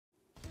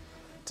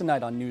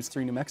Tonight on News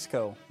 3 New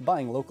Mexico,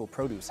 buying local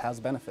produce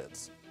has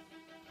benefits.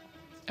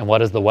 And what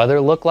does the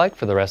weather look like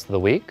for the rest of the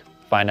week?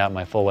 Find out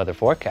my full weather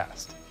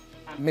forecast.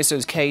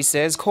 Mrs.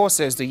 Cases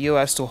causes the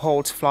U.S. to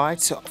halt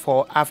flights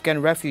for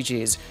Afghan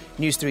refugees.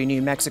 News 3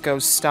 New Mexico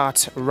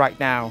starts right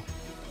now.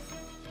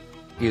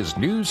 Is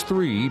News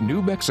 3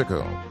 New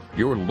Mexico,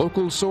 your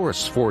local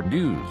source for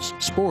news,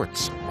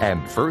 sports,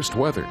 and first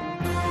weather.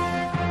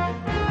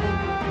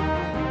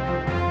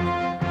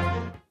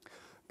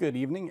 Good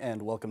evening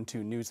and welcome to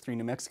News 3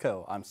 New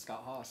Mexico. I'm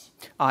Scott Haas.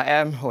 I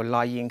am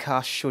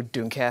Olayinka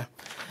Sodunke.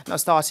 Now,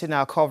 starting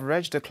our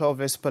coverage, the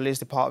Clovis Police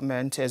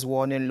Department is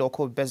warning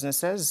local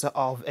businesses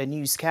of a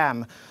new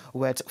scam,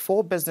 with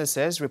 4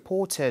 businesses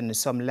reporting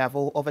some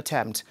level of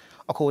attempt.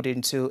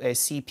 According to a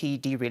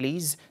CPD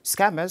release,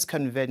 scammers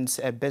convince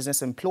a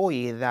business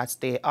employee that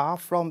they are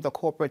from the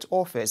corporate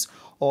office,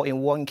 or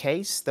in one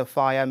case, the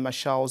fire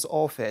marshal's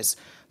office.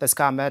 The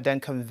scammer then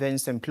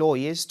convinced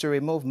employees to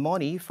remove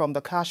money from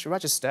the cash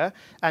register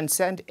and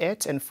send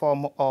it in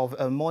form of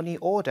a money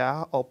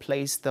order or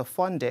place the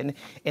funding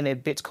in a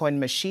Bitcoin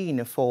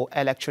machine for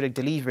electronic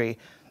delivery.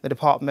 The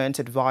department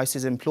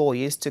advises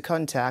employees to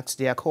contact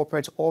their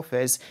corporate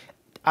office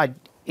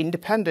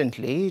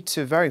independently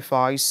to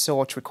verify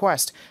such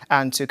request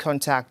and to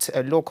contact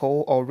a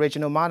local or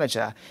regional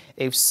manager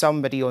if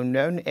somebody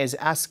unknown is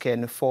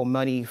asking for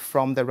money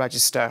from the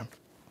register.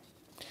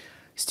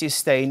 Still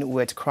staying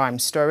with crime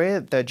story,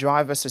 the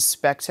driver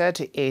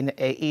suspected in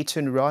a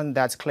hit-and-run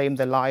that claimed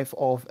the life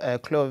of a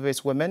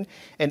Clovis woman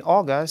in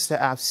August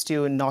have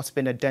still not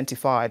been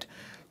identified.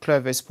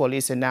 Clovis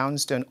police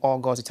announced on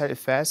August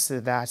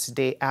 31st that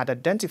they had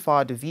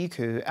identified the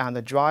vehicle and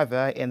the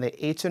driver in the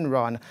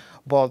hit-and-run,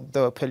 but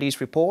the police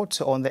report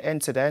on the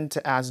incident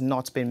has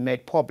not been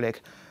made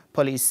public.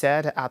 Police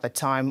said at the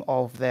time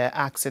of the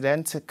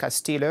accident,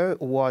 Castillo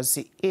was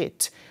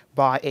hit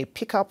by a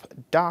pickup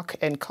dark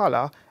in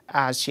color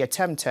as she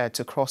attempted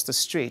to cross the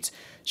street.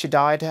 She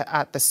died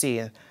at the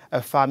scene.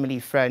 A family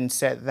friend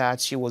said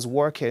that she was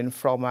working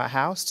from her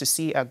house to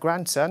see her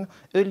grandson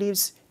who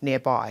lives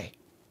nearby.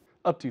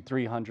 Up to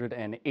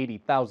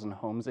 380,000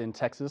 homes in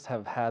Texas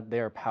have had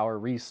their power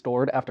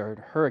restored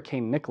after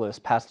Hurricane Nicholas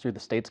passed through the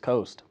state's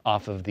coast.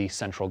 Off of the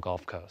central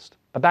Gulf Coast.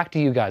 But back to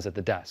you guys at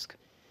the desk.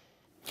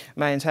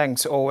 Many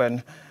thanks,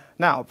 Owen.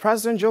 Now,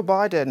 President Joe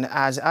Biden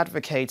has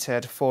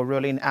advocated for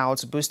rolling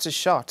out booster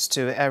shots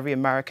to every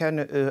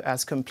American who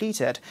has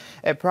completed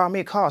a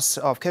primary course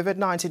of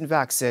COVID-19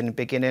 vaccine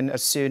beginning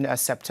as soon as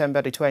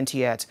September the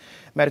 20th.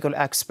 Medical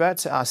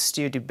experts are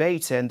still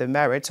debating the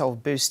merit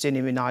of boosting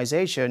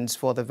immunizations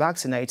for the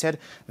vaccinated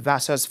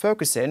versus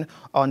focusing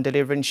on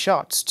delivering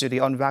shots to the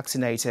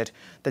unvaccinated.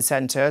 The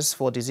Centers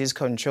for Disease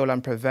Control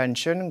and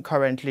Prevention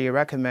currently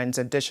recommends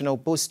additional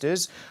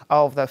boosters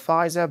of the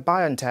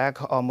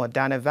Pfizer-BioNTech or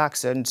Moderna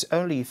vaccines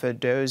only for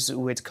those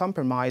with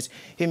compromised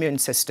immune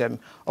system.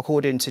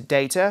 According to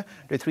data,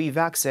 the 3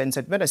 vaccines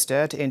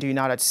administered in the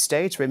United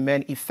States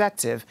remain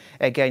effective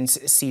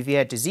against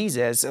severe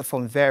diseases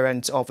from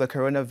variants of the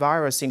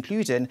coronavirus,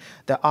 including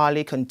the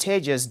highly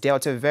contagious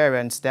Delta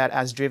variant that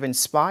has driven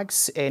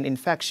spikes in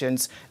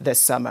infections this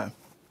summer.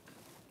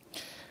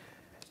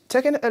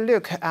 Taking a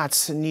look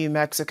at New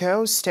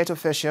Mexico, state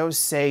officials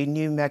say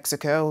New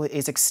Mexico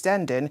is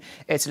extending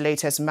its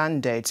latest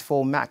mandate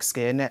for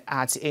masking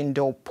at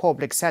indoor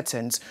public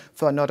settings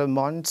for another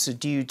month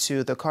due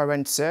to the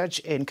current surge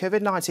in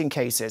COVID-19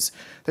 cases.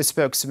 The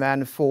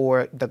spokesman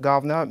for the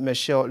governor,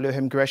 Michelle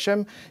Lujan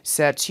Grisham,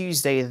 said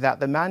Tuesday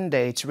that the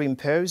mandate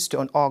reimposed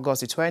on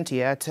August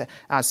 20th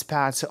as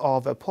part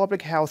of a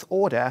public health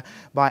order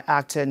by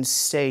acting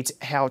state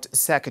health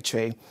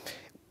secretary.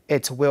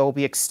 It will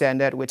be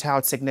extended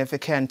without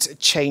significant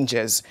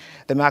changes.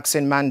 The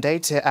masking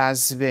mandate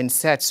has been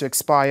set to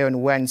expire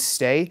on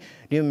Wednesday.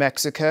 New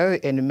Mexico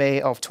in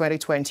May of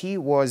 2020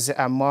 was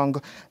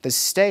among the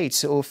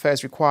states who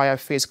first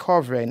required face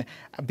covering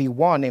be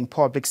worn in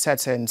public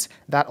settings.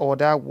 That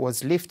order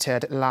was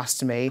lifted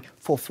last May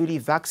for fully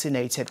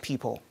vaccinated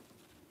people.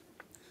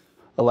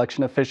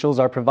 Election officials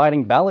are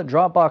providing ballot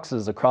drop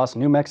boxes across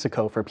New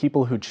Mexico for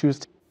people who choose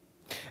to.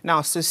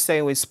 Now, to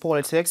stay with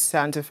politics,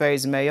 Santa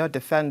Fe's mayor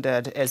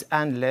defended his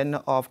handling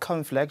of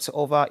conflict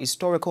over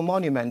historical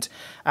monument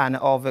and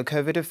of a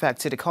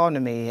COVID-affected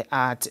economy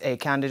at a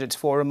candidate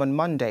forum on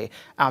Monday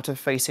after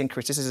facing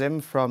criticism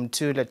from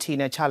 2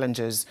 Latina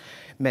challengers.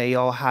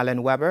 Mayor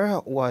Helen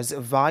Weber was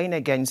vying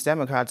against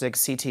Democratic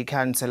City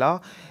Councilor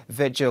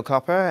Virgil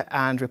Copper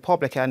and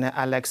Republican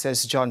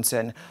Alexis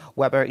Johnson.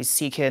 Weber is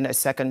seeking a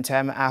second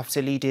term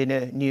after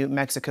leading New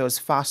Mexico's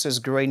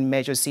fastest-growing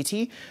major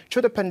city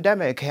through the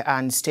pandemic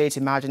and state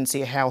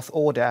emergency health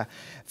order.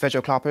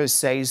 Virgil Copper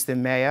says the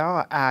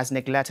mayor has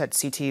neglected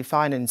city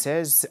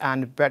finances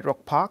and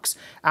bedrock parks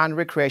and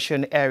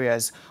recreation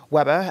areas.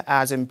 Weber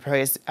has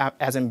embraced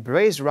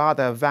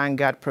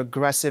vanguard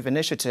progressive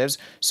initiatives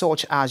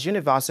such as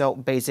universal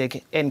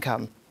basic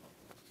income.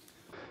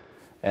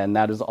 And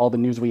that is all the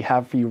news we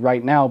have for you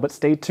right now, but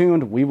stay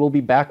tuned. We will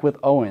be back with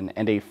Owen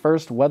and a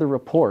first weather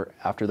report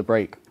after the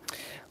break.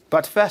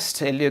 But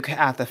first, a look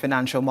at the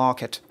financial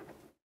market.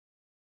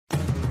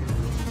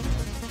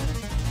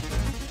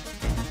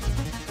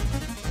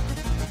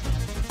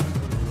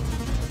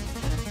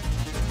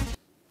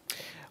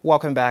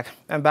 Welcome back.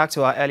 And back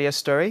to our earlier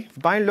story.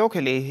 Buying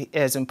locally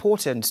is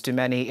important to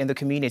many in the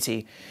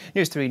community.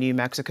 News 3 New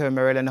Mexico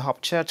Maryland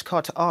Hop Church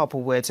caught up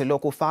with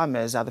local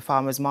farmers at the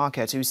farmers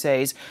market who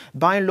says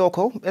buying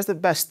local is the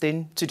best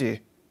thing to do.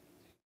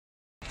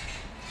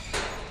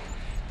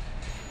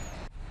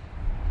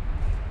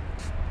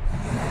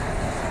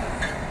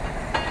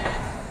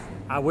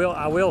 I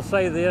will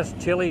say this,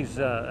 chili's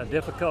a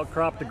difficult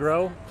crop to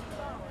grow,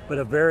 but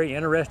a very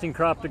interesting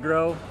crop to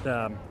grow.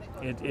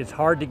 It's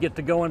hard to get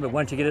to going, but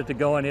once you get it to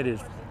going,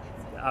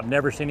 I've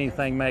never seen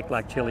anything make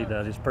like chili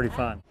does. It's pretty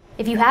fun.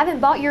 If you haven't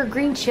bought your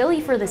green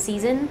chili for the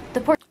season,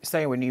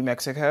 Staying with New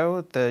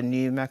Mexico, the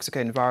New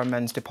Mexico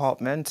Environment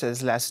Department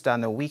is less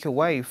than a week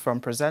away from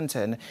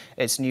presenting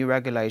its new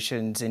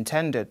regulations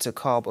intended to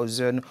curb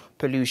ozone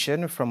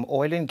pollution from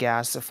oil and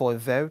gas for a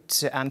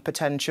vote and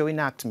potential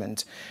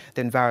enactment.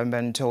 The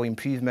Environmental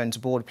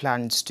Improvement Board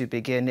plans to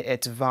begin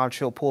its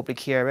virtual public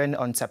hearing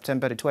on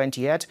September the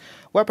 20th,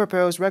 where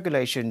proposed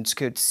regulations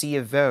could see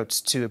a vote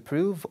to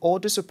approve or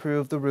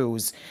disapprove the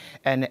rules.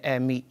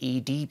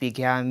 NMED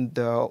began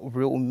the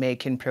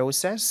rulemaking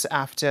process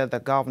after the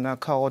governor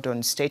called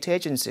on state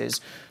agencies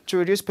to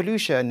reduce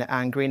pollution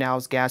and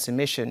greenhouse gas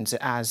emissions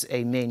as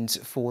a means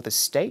for the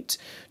state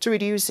to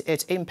reduce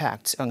its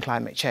impact on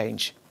climate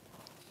change.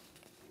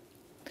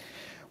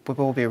 We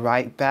will be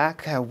right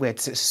back with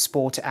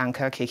sport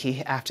anchor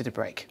Kiki after the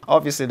break.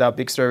 Obviously, there are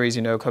big stories,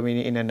 coming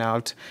in and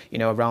out,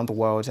 around the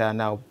world,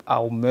 and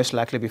I'll most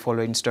likely be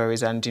following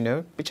stories and,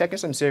 be checking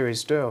some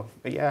series still.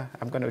 But yeah,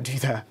 I'm going to do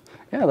that.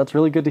 Yeah, that's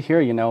really good to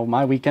hear.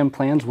 My weekend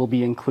plans will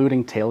be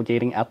including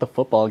tailgating at the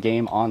football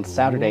game on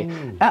Saturday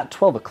at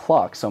 12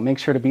 o'clock, so make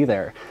sure to be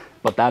there.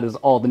 But that is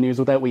all the news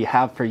that we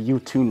have for you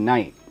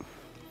tonight.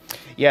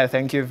 Yeah,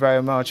 thank you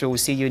very much. We'll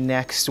see you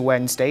next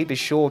Wednesday. Be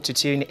sure to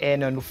tune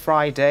in on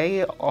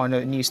Friday on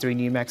News 3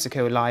 New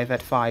Mexico live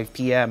at 5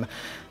 p.m.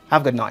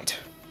 Have a good night.